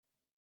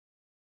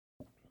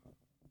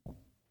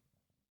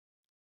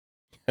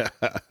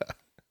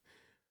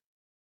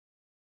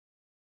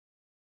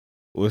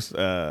What's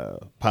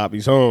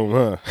Poppy's home,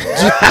 huh?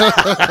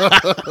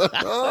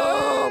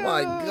 Oh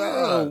my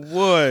Oh God.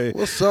 boy.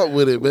 What's up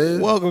with it, man?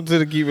 Welcome to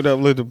the Keep It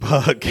Uplifted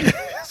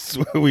podcast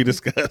where we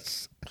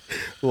discuss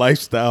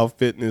lifestyle,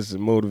 fitness,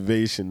 and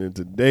motivation. And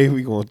today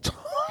we're gonna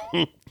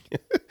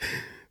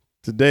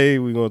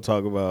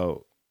talk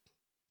about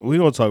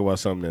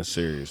something that's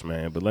serious,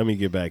 man. But let me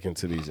get back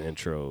into these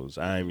intros.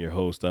 I am your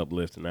host,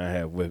 Uplift, and I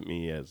have with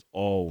me, as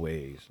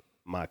always,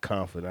 my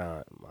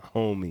confidant, my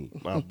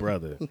homie, my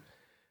brother,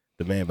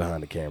 the man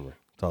behind the camera.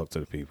 Talk to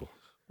the people.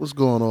 What's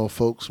going on,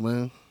 folks,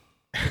 man?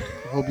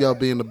 Hope y'all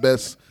being the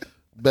best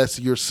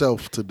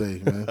yourself today,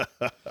 man.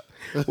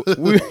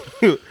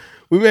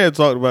 we may have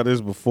talked about this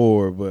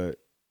before, but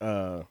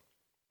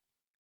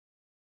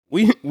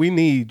we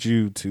need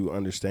you to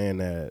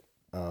understand that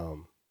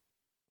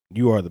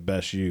you are the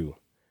best you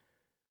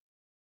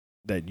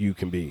that you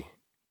can be,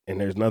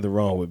 and there's nothing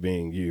wrong with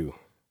being you,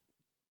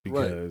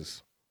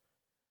 because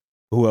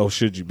who else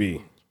should you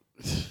be?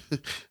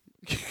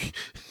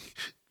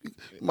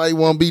 Might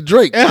want to be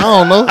Drake. I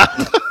don't know.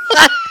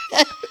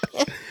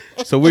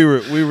 So we were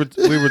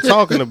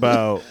talking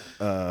about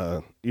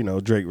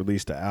Drake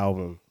released the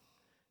album,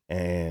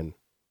 and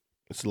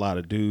it's a lot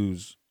of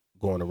dudes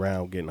going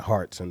around getting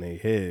hearts in their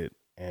head,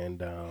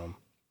 and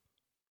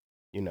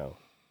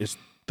it's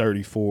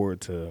 34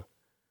 to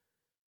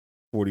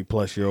 40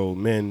 plus year old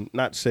men.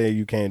 Not saying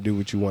you can't do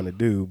what you want to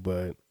do,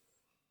 but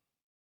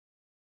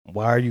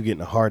why are you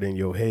getting a heart in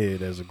your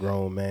head as a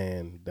grown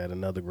man that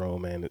another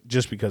grown man,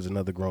 just because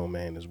another grown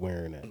man is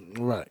wearing that?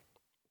 Right.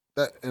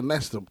 That's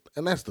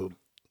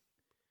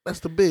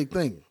the big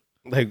thing.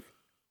 Like,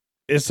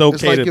 it's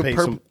okay like to pay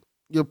some.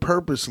 You're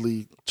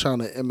purposely trying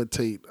to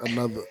imitate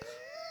another,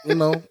 Yeah.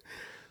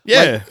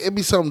 Like, it'd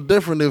be something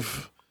different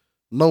if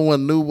no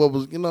one knew what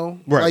was, Right,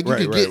 like you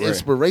could get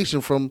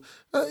inspiration from,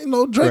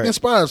 Drake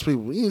inspires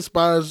people. He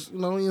inspires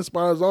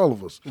all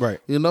of us. Right.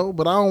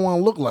 But I don't want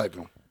to look like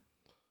him.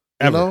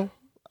 Ever.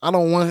 I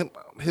don't want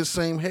his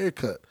same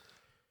haircut.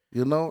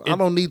 I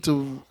don't need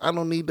to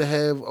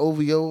have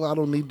OVO. I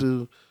don't need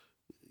to,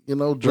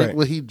 drink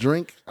what he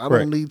drink. I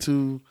don't need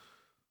to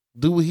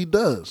do what he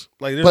does.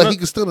 But he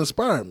can still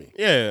inspire me.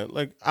 Yeah,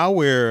 like I'll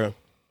wear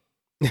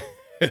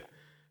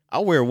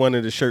one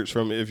of the shirts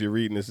from If You're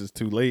Reading This Is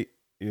Too Late,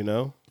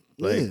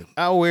 Like,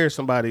 I'll wear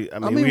somebody. I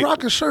mean,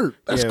 rock a shirt.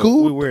 That's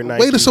cool. We wear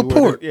Nike, way to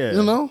support.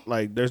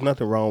 Like, there's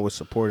nothing wrong with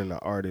supporting the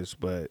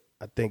artist, but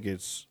I think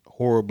it's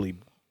horribly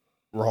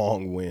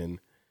wrong when,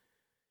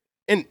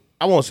 and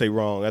I won't say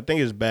wrong, I think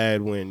it's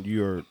bad when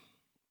you're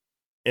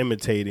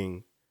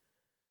imitating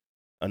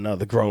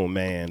another grown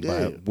man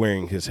by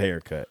wearing his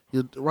haircut.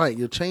 You're right.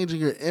 You're changing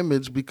your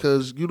image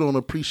because you don't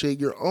appreciate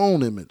your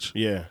own image.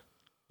 Yeah.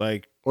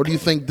 Like, or do you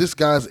think this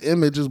guy's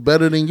image is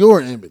better than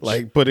your image?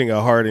 Like, putting a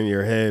heart in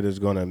your head is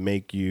going to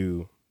make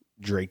you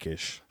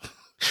Drake-ish.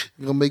 It's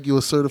going to make you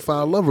a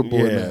certified lover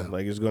boy now.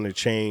 Like, it's going to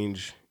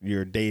change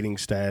your dating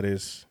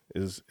status.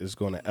 Is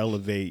going to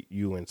elevate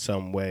you in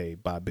some way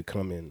by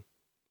becoming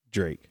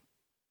Drake.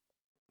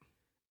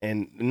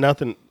 And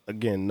nothing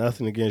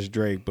against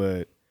Drake,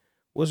 but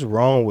what's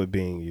wrong with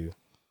being you?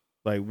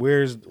 Like,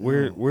 where's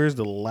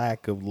the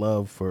lack of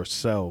love for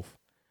self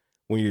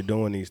when you're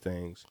doing these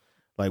things?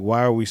 Like,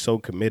 why are we so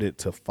committed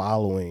to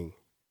following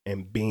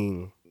and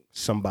being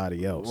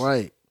somebody else?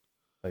 Right.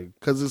 Like,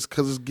 because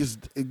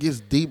it gets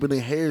deeper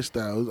than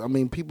hairstyles. I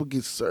mean, people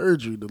get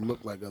surgery to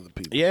look like other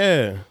people.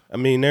 Yeah, I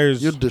mean,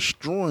 you're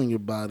destroying your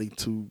body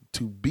to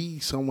be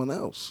someone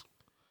else.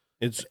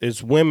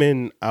 It's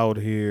women out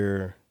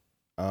here,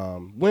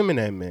 women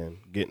and men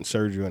getting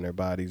surgery on their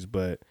bodies,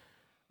 but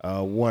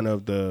one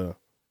of the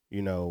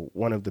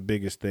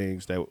biggest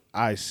things that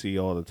I see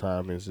all the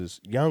time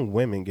is young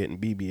women getting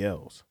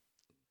BBLs.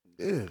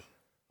 Yeah.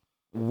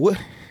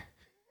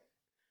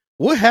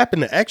 What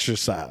happened to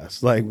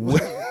exercise? Like,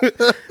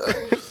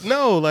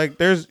 no, like,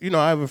 there's,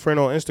 I have a friend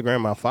on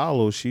Instagram I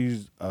follow.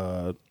 She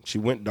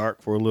went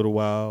dark for a little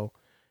while,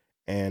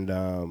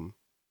 and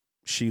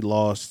she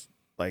lost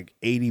like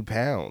 80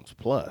 pounds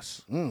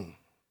plus.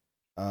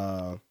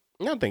 I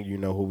think you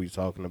know who we're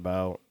talking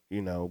about,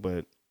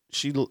 but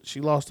she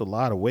lost a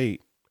lot of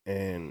weight,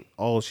 and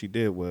all she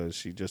did was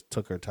she just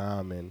took her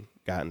time and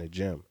got in the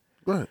gym.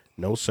 Right.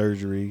 No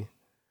surgery,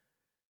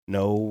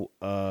 no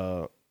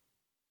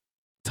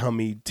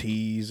tummy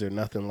teas or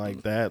nothing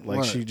like that.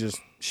 Like, she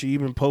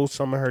even posts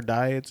some of her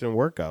diets and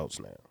workouts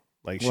now.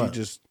 Like, she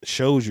just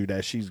shows you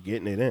that she's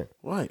getting it in.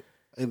 Right.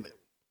 And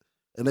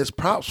there's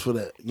props for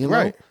that,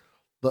 Right.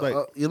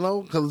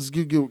 Because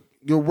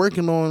you're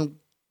working on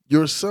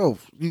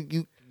yourself.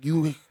 You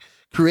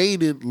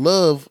created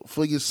love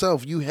for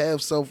yourself. You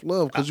have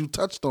self-love because you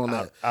touched on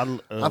that.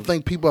 I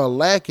think people are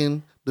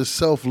lacking the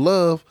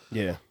self-love.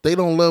 Yeah. They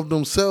don't love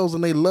themselves,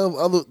 and they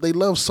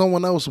love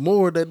someone else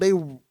more that they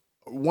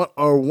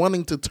are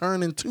wanting to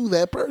turn into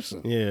that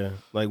person. Yeah.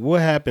 Like, what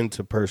happened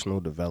to personal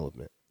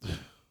development?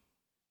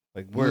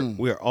 Like,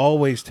 we're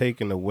always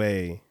taking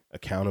away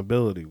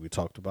accountability. We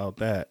talked about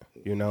that.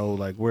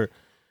 Like,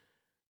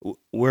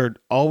 we're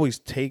always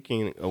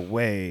taking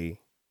away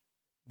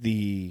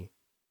the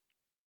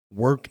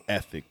work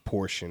ethic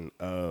portion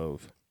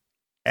of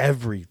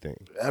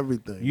everything.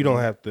 You don't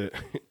have to,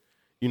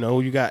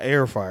 you got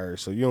air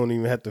fryers, so you don't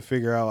even have to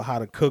figure out how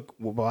to cook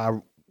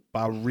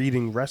by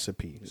reading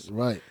recipes.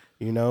 Right.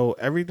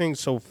 Everything's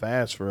so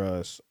fast for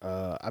us.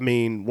 I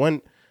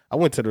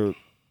went to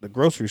the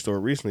grocery store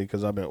recently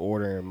because I've been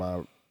ordering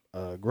my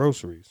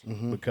groceries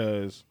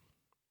because,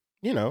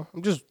 I'm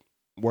just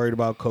worried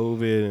about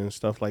COVID and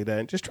stuff like that,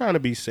 and just trying to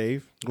be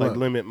safe, like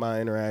limit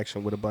my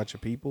interaction with a bunch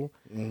of people.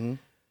 Mm-hmm.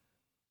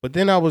 But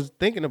then I was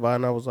thinking about it,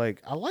 and I was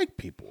like, I like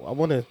people. I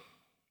want to,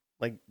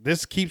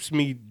 this keeps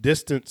me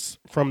distance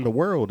from the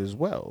world as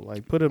well.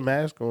 Like, put a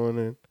mask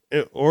on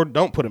or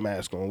don't put a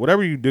mask on.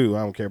 Whatever you do, I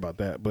don't care about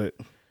that. But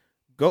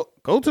go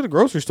to the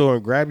grocery store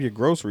and grab your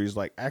groceries.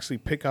 Like, actually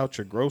pick out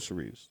your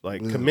groceries.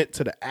 Like, commit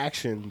to the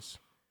actions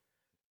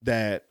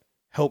that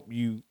help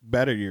you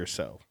better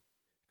yourself.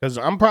 Because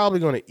I'm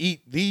probably going to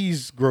eat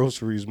these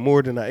groceries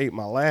more than I ate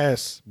my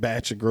last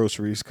batch of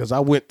groceries because I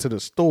went to the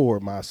store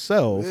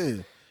myself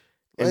and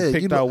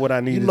picked out what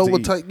I needed to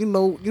eat. Type, you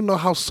know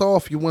how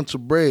soft you want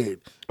your bread.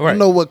 Right. You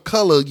know what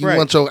color you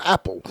want your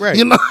apple. Right.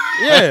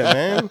 Yeah,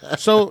 man.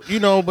 So,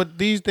 but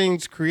these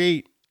things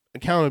create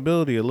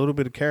accountability, a little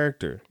bit of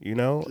character, It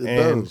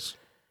does.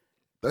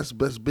 That's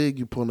big.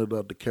 You pointed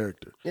out the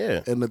character.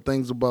 Yeah. And the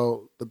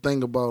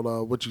thing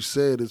about what you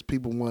said is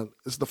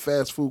it's the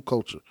fast food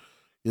culture.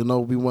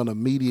 We want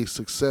immediate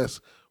success.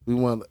 We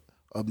want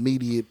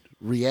immediate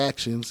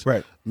reactions,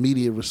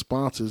 immediate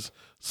responses.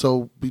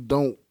 So we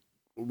don't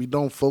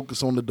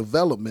focus on the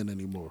development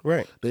anymore.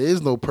 Right. There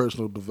is no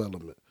personal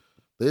development.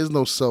 There is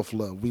no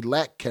self-love. We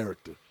lack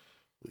character.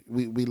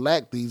 We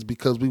lack these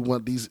because we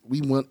want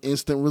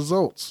instant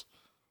results.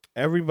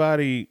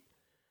 Everybody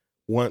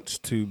wants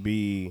to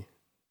be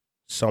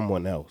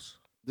someone else.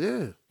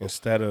 Yeah.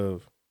 Instead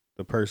of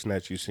the person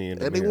that you see in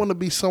the mirror. They want to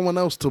be someone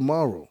else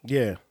tomorrow.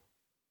 Yeah.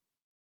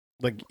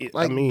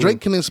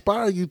 Drake can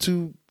inspire you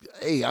to,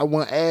 hey, I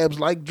want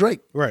abs like Drake.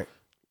 Right.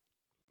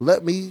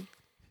 Let me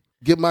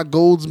get my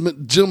Gold's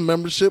Gym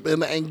membership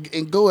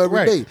and go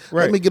every day.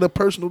 Right. Let me get a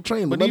personal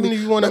trainer. But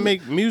if you want to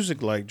make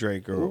music like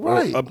Drake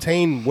or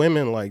obtain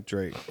women like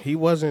Drake, he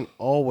wasn't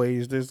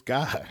always this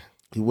guy.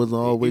 He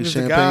wasn't always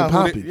Champagne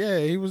Poppy.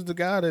 He was the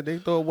guy that they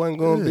thought wasn't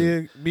going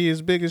to be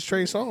as big as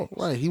Trey Songz.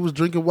 Right. He was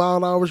drinking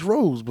Wild Irish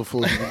Rose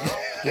before he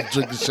was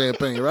drinking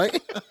champagne, right?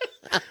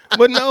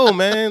 But no,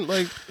 man,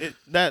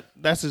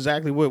 that's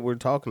exactly what we're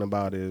talking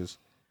about is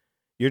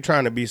you're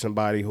trying to be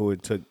somebody who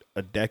it took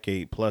a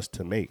decade plus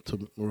to make.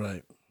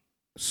 Right.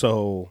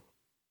 So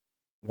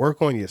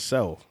work on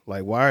yourself.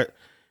 Like, why?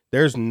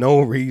 There's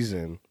no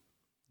reason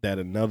that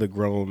another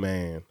grown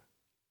man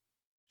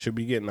should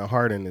be getting a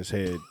heart in his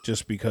head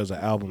just because an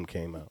album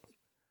came out.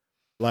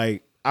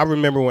 Like, I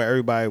remember when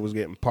everybody was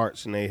getting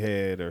parts in their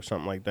head or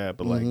something like that,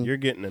 but you're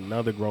getting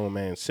another grown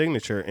man's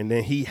signature, and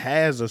then he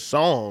has a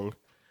song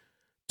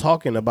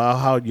talking about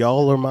how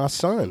y'all are my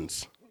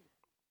sons.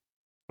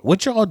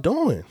 What y'all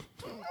doing?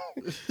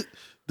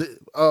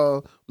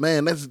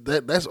 Man,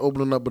 that's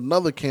opening up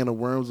another can of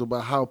worms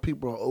about how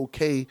people are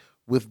okay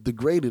with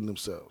degrading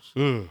themselves.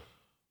 Yeah.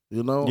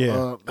 I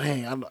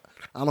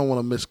don't want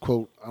to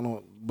misquote.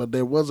 But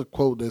there was a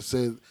quote that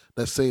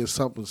says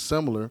something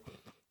similar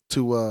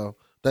to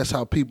that's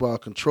how people are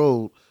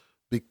controlled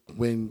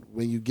when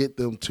you get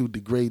them to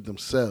degrade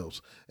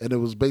themselves, and it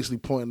was basically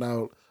pointing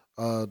out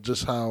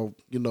just how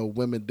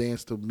women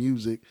dance to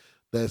music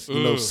that's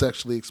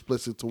sexually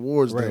explicit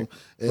towards them,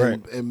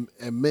 and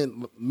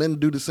men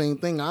do the same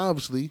thing,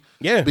 obviously,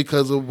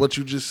 because of what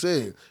you just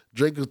said.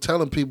 Drake was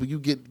telling people, you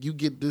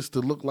get this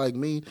to look like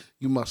me,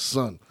 you my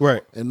son,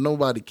 right? And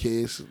nobody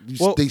cares.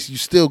 You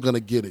still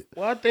gonna get it.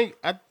 Well, I think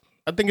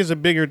it's a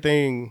bigger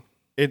thing.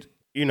 It's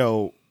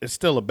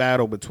still a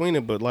battle between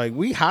it, but like,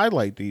 we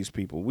highlight these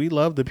people. We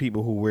love the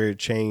people who wear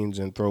chains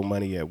and throw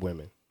money at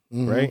women,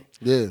 right?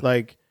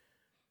 Yeah,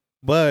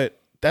 but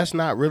that's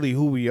not really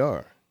who we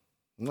are.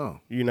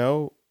 No.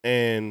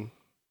 And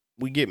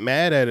we get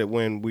mad at it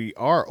when we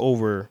are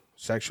over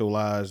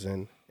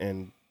sexualized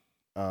and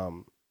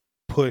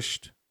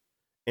pushed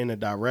in a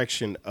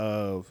direction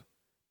of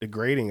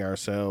degrading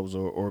ourselves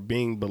or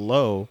being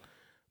below,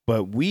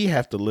 but we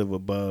have to live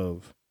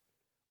above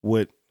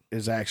what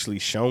is actually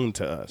shown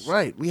to us.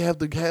 Right. We have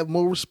to have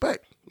more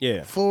respect.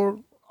 Yeah. For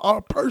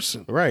our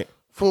person. Right.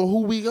 For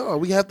who we are.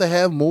 We have to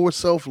have more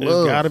self-love.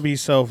 There's got to be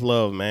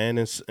self-love,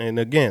 man. And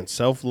again,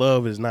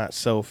 self-love is not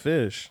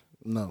selfish.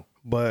 No.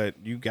 But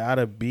you got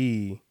to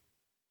be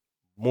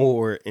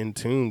more in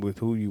tune with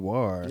who you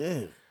are.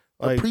 Yeah.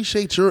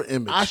 Appreciate your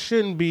image. I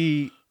shouldn't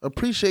be...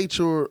 Appreciate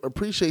your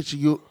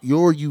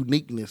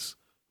uniqueness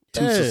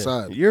to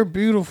society. You're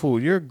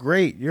beautiful. You're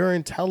great. You're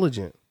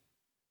intelligent.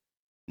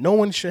 No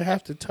one should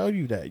have to tell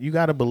you that. You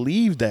got to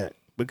believe that,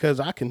 because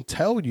I can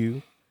tell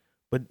you,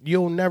 but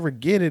you'll never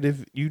get it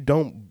if you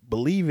don't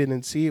believe it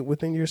and see it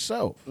within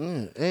yourself.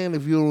 And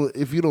if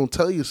you don't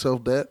tell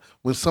yourself that,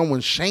 when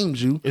someone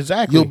shames you,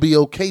 exactly, you'll be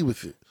okay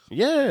with it.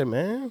 Yeah,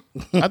 man.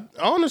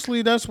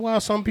 Honestly, that's why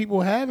some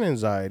people have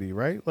anxiety,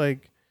 right?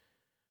 Like,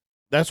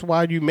 that's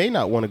why you may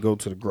not want to go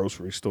to the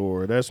grocery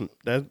store. That's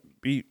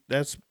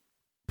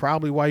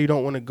probably why you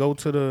don't want to go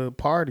to the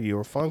party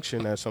or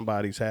function that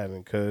somebody's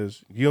having,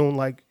 because you don't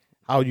like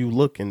how you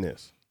look in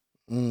this.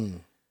 You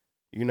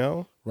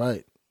know?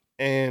 Right.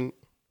 And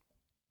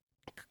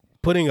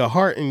putting a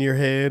heart in your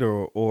head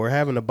or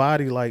having a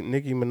body like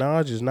Nicki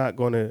Minaj is not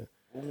going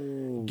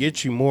to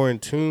get you more in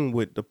tune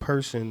with the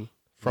person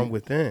from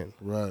within.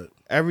 Right.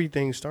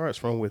 Everything starts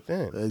from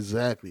within.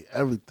 Exactly.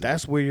 Everything.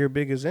 That's where your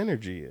biggest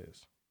energy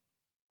is.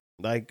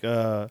 Like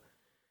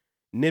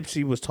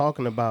Nipsey was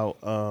talking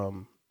about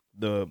one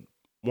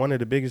of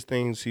the biggest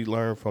things he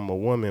learned from a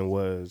woman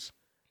was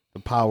the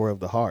power of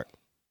the heart.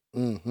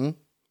 Mm-hmm.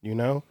 You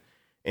know?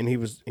 And he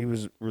was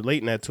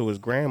relating that to his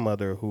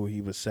grandmother, who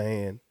he was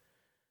saying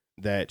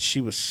that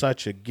she was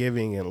such a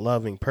giving and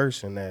loving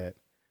person that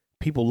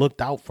people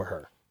looked out for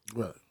her.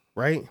 Right.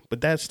 Right?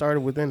 But that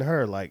started within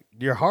her. Like,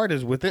 your heart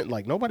is within.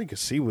 Like, nobody can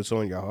see what's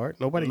on your heart.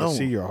 Nobody can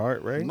see your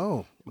heart, right?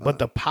 No. But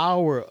the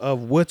power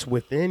of what's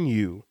within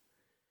you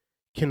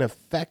can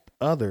affect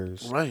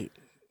others. Right.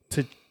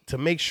 To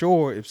make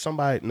sure if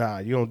somebody,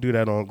 you don't do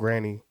that on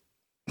Granny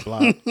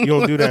block. You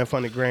don't do that in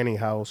front of Granny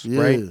house,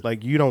 right?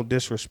 Like, you don't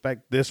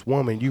disrespect this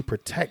woman. You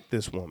protect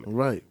this woman.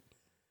 Right.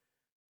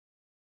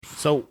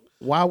 So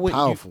why would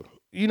Powerful.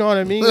 You know what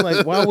I mean?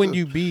 Like, why wouldn't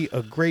you be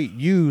a great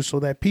you so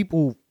that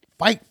people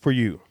fight for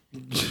you?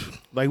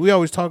 Like, we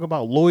always talk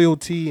about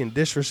loyalty and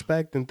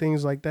disrespect and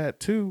things like that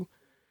too.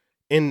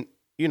 And,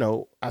 you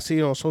know, I see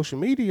it on social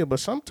media, but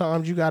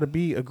sometimes you got to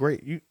be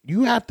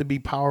you have to be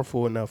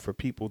powerful enough for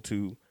people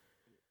to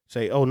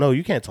say, oh, no,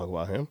 you can't talk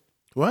about him.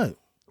 Right.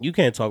 You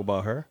can't talk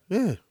about her.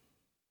 Yeah.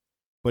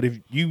 But if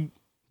you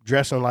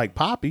dressing like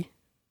Poppy,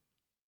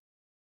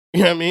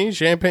 you know what I mean?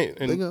 Champagne,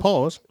 and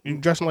pause, you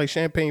dressing like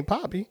Champagne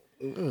Poppy.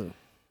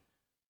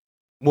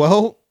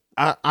 Well,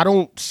 I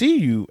don't see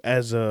you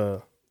as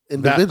a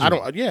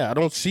individual. I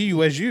don't see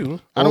you as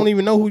you. I don't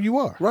even know who you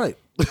are. Right.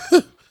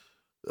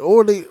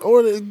 or they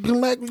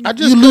like,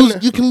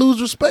 you can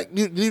lose respect.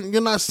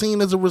 You're not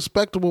seen as a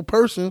respectable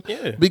person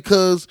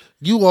because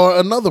you are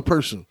another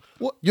person.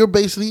 What? You're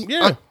basically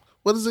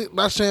what is it?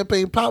 Not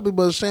Champagne Poppy,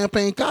 but a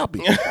Champagne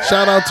Copy.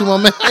 Shout out to my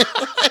man.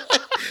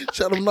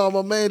 Shout out to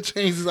my man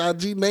changed his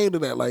IG name to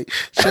that, like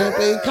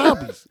Champagne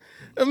Copies.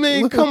 I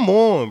mean, come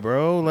on,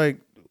 bro. Like,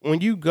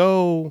 when you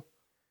go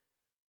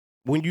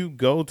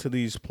to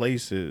these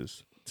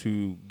places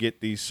to get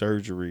these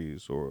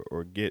surgeries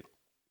or get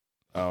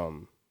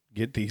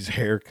these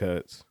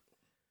haircuts,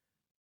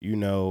 you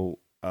know,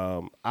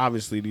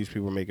 obviously these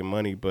people are making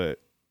money,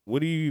 but what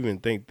do you even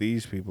think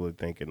these people are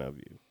thinking of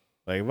you?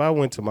 Like, if I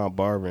went to my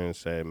barber and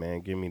said, man,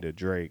 give me the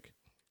Drake,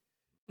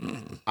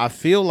 I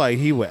feel like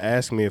he would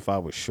ask me if I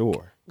was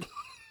sure.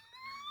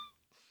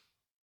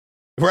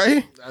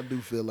 Right? I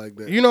do feel like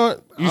that. You know,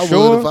 you I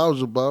sure? would if I was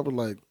your barber.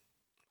 Like,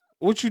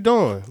 what you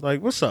doing?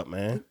 Like, what's up,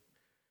 man?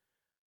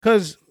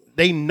 Because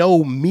they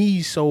know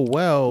me so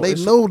well. They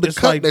know the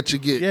cut that you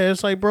get. Yeah,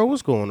 it's like, bro,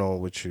 what's going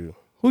on with you?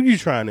 Who you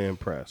trying to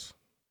impress?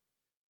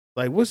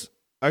 Like,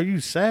 are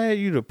you sad?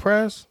 You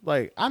depressed?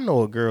 Like, I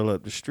know a girl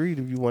up the street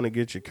if you want to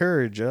get your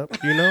courage up,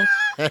 you know?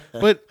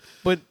 but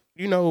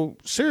you know,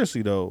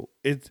 seriously though,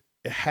 it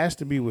has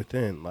to be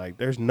within. Like,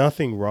 there's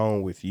nothing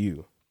wrong with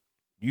you.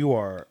 You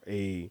are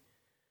a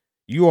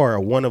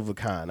one of a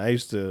kind. I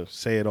used to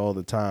say it all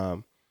the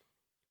time.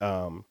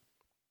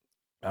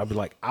 I'd be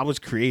like, I was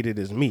created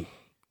as me.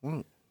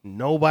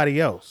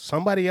 Nobody else.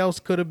 Somebody else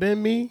could have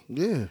been me.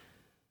 Yeah.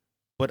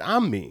 But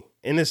I'm me.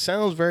 And it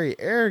sounds very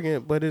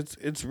arrogant, but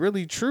it's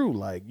really true.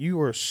 Like,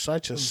 you are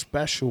such a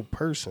special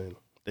person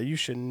that you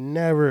should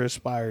never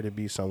aspire to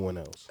be someone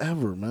else.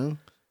 Ever, man.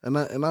 And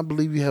I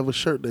believe you have a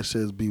shirt that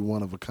says "Be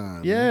one of a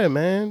kind." Yeah,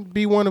 man.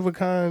 Be one of a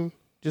kind.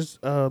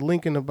 Just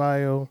link in the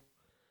bio,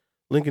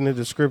 link in the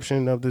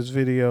description of this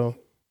video,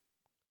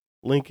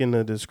 link in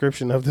the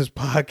description of this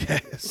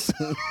podcast.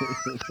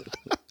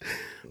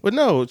 But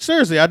no,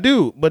 seriously, I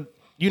do. But,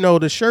 you know,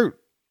 the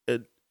shirt,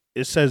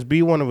 it says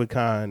 "Be one of a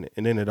kind,"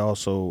 and then it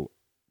also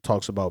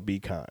talks about be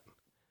kind.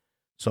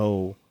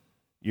 So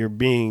you're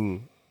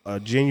being a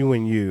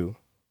genuine you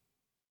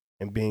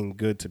and being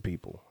good to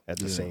people at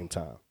the same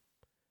time.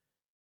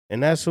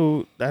 And that's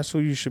who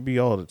you should be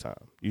all the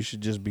time. You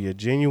should just be a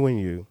genuine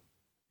you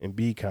and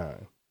be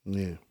kind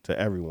to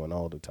everyone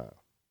all the time.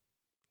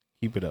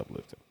 Keep it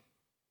uplifting.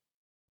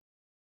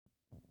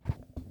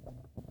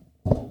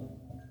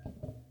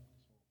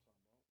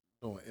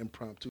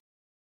 Impromptu.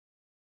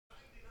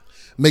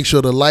 Make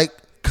sure to like,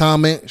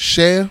 comment,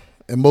 share,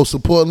 and most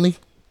importantly,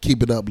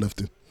 keep it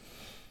uplifting.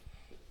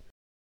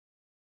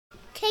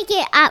 Take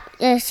it up,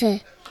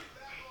 listen.